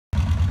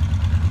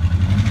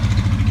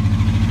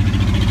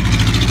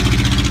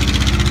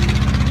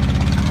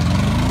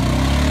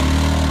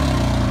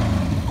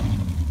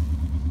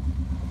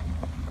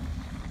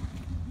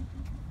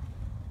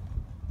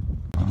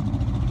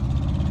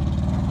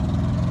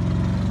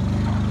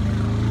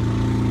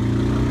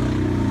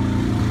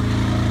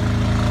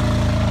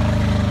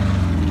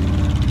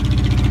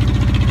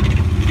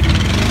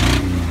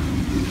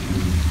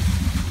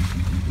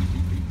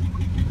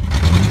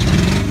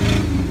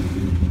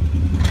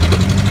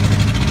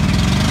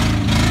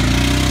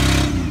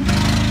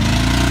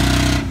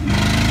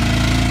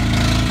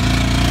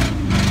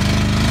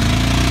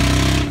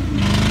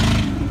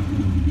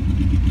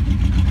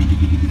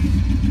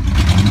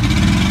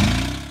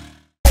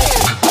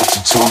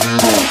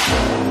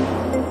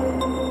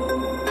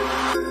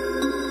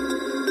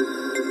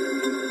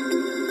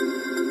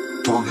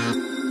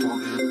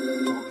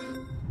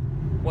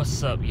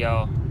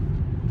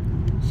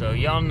So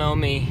y'all know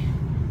me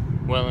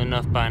well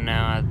enough by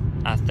now,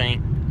 I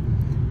think.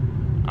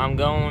 I'm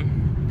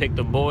going, pick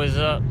the boys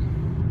up.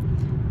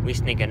 We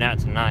sneaking out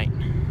tonight.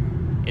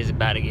 It's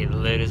about to get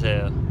lit as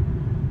hell.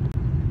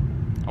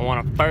 I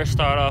want to first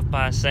start off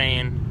by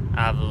saying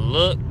I've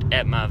looked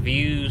at my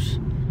views,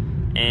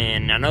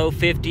 and I know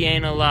 50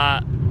 ain't a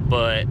lot,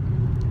 but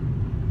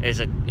it's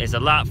a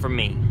lot for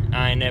me.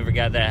 I ain't never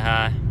got that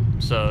high,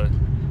 so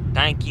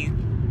thank you.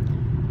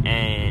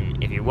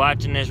 And if you're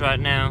watching this right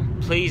now,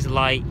 please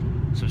like,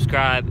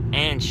 subscribe,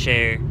 and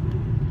share.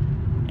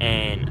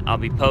 And I'll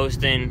be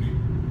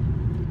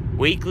posting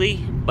weekly,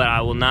 but I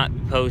will not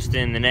be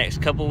posting the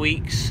next couple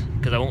weeks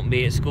because I won't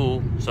be at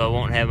school, so I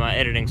won't have my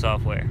editing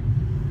software.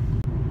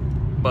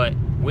 But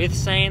with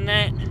saying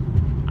that,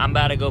 I'm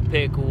about to go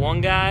pick one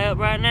guy up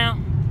right now,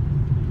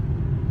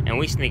 and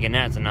we sneaking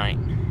out tonight.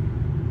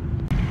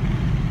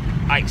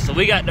 Alright, so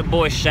we got the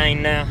boy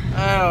Shane now.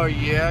 Oh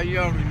yeah, you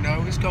already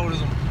know. It's cold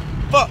as a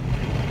fuck.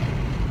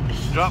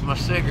 Just dropped my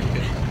cigarette.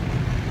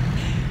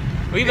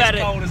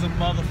 It's cold as a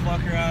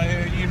motherfucker out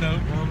here, you know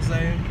what I'm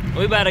saying?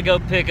 We about to go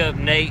pick up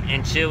Nate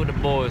and chill with the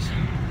boys.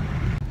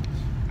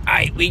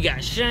 Alright, we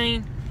got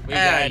Shane. We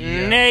got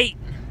Nate.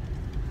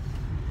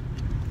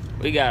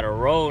 We got to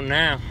roll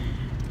now.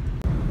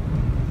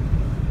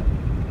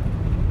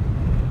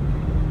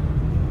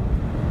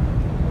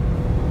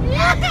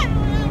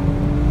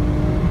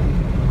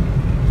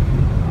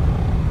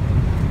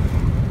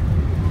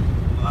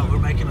 We're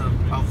making a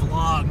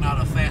vlog,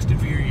 not a Fast and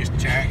Furious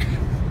track.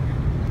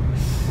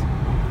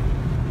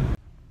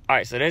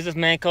 Alright, so there's this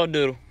man called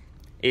Doodle.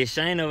 It's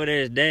Shane over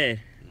there, his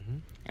dad.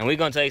 And we're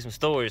gonna tell you some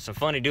stories, some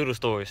funny Doodle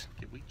stories.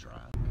 We try.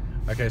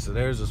 Okay, so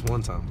there's this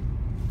one time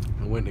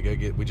I went to go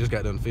get, we just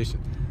got done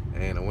fishing,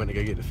 and I went to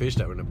go get the fish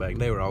that were in the bag.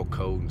 They were all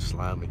cold and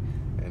slimy,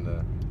 and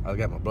I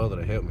got my brother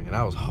to help me, and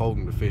I was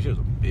holding the fish. It was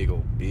a big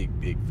old, big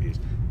fish.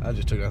 I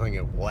just took it, I think,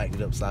 and whacked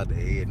it upside the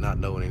head, not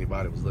knowing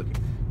anybody was looking.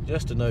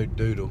 Just to know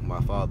Doodle,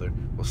 my father,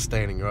 was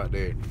standing right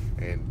there,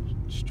 and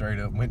straight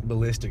up went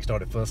ballistic,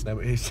 started fussing at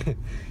me. He said,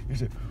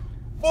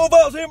 "Well, if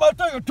I was here, I'd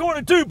take a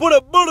 22, put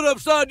a bullet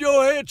upside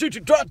your head, shoot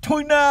you, try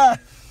 29.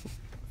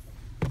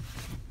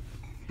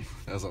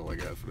 That's all I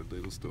got for the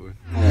Doodle story.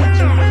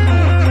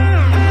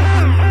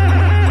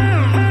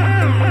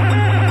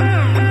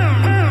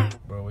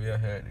 Bro, we out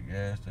here at the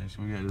gas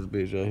station. We got this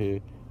bitch right here.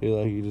 He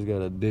like he just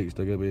got a dick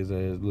stuck up his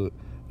ass. Look.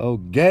 Oh,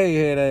 gay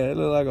head ass.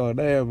 Look like a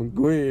damn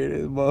queer.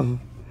 This mother.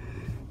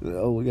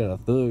 Oh, we got a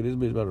thug. This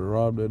bitch about to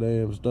rob that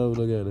damn stove.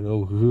 Look at it.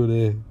 Oh, hood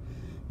ass.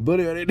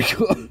 Buddy right in the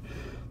car.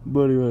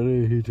 Buddy right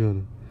there. He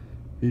trying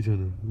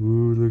to.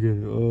 Ooh, look at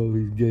it. Oh,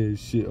 he's gay as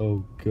shit.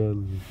 Oh,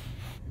 God.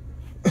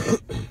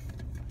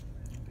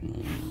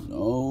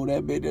 Oh,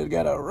 that bitch just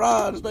got a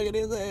rod stuck in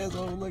his ass.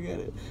 Oh, look at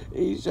it.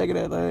 He's shaking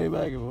that thing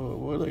back and forth.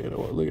 Boy, look at it.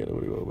 Look at it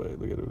when he goes back.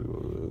 Look at it when he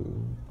goes back.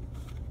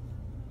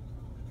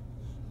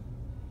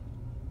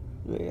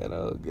 Look at that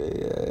old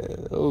gay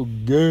ass. Oh,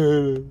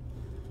 God.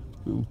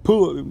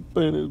 Pull up them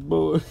panties,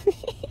 boy.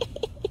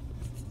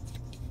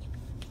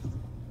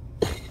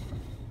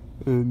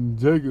 And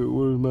Jacob,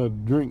 where's my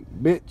drink,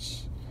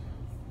 bitch?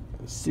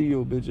 I see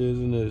your bitch ass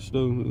in that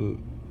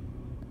stove.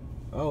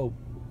 Oh.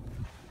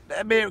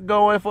 That bitch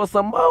going for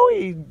some more.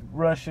 He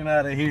rushing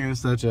out of here in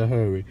such a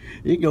hurry.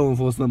 He going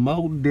for some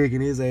more dick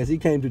in his ass. He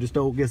came to the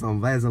store to get some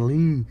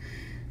Vaseline.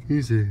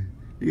 He said,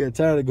 he got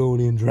tired of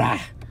going in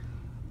dry.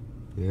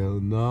 Hell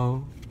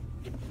no.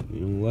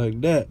 You don't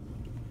like that.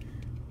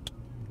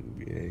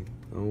 Okay.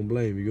 I don't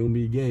blame you. You're gonna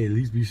be gay. At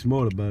least be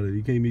smart about it.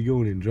 You can't be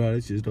going in dry.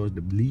 That shit starts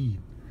to bleed.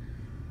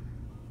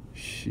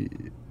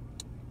 Shit.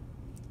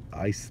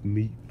 Ice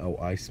meat. Oh,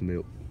 ice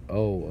milk.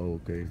 Oh,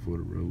 okay, for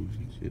the roads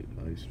and shit.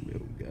 Ice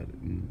milk, got it.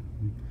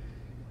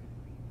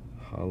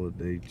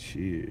 Holiday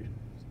cheer.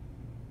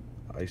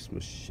 Ice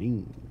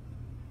machine.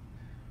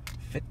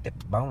 50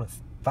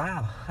 bonus.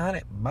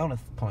 500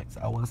 bonus points.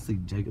 I want to see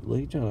Jacob. Look,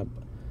 he trying to.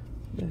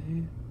 What the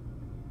hell?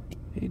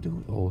 He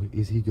doing? Oh,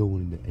 is he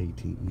going into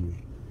 18?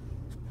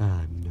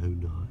 I know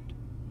not.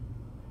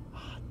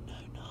 I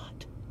know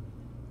not.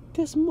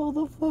 This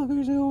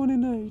motherfucker's going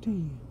into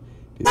 18.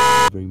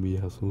 This bring me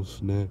out some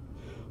snack.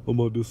 I'm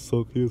about to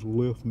suck his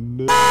left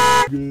neck.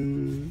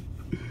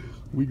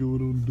 We going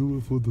to do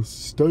it for the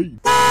state.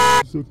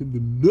 Sucking the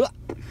nut.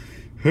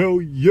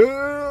 Hell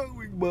yeah.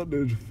 We about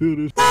to fill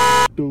this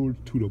store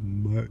to the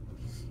max.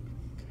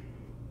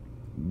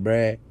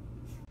 Bruh.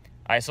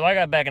 Alright, so I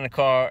got back in the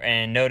car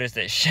and noticed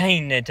that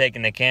Shane had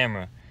taken the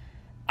camera.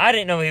 I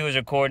didn't know he was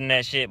recording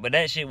that shit, but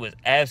that shit was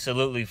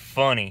absolutely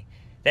funny.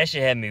 That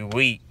shit had me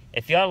weak.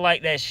 If y'all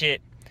like that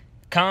shit,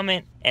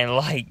 comment and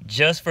like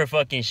just for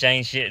fucking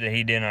Shane shit that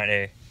he did right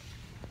there.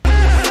 We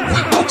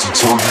about to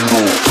turn it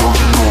on, turn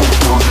it on,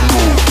 turn it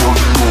on, turn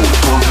it on,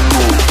 turn it on.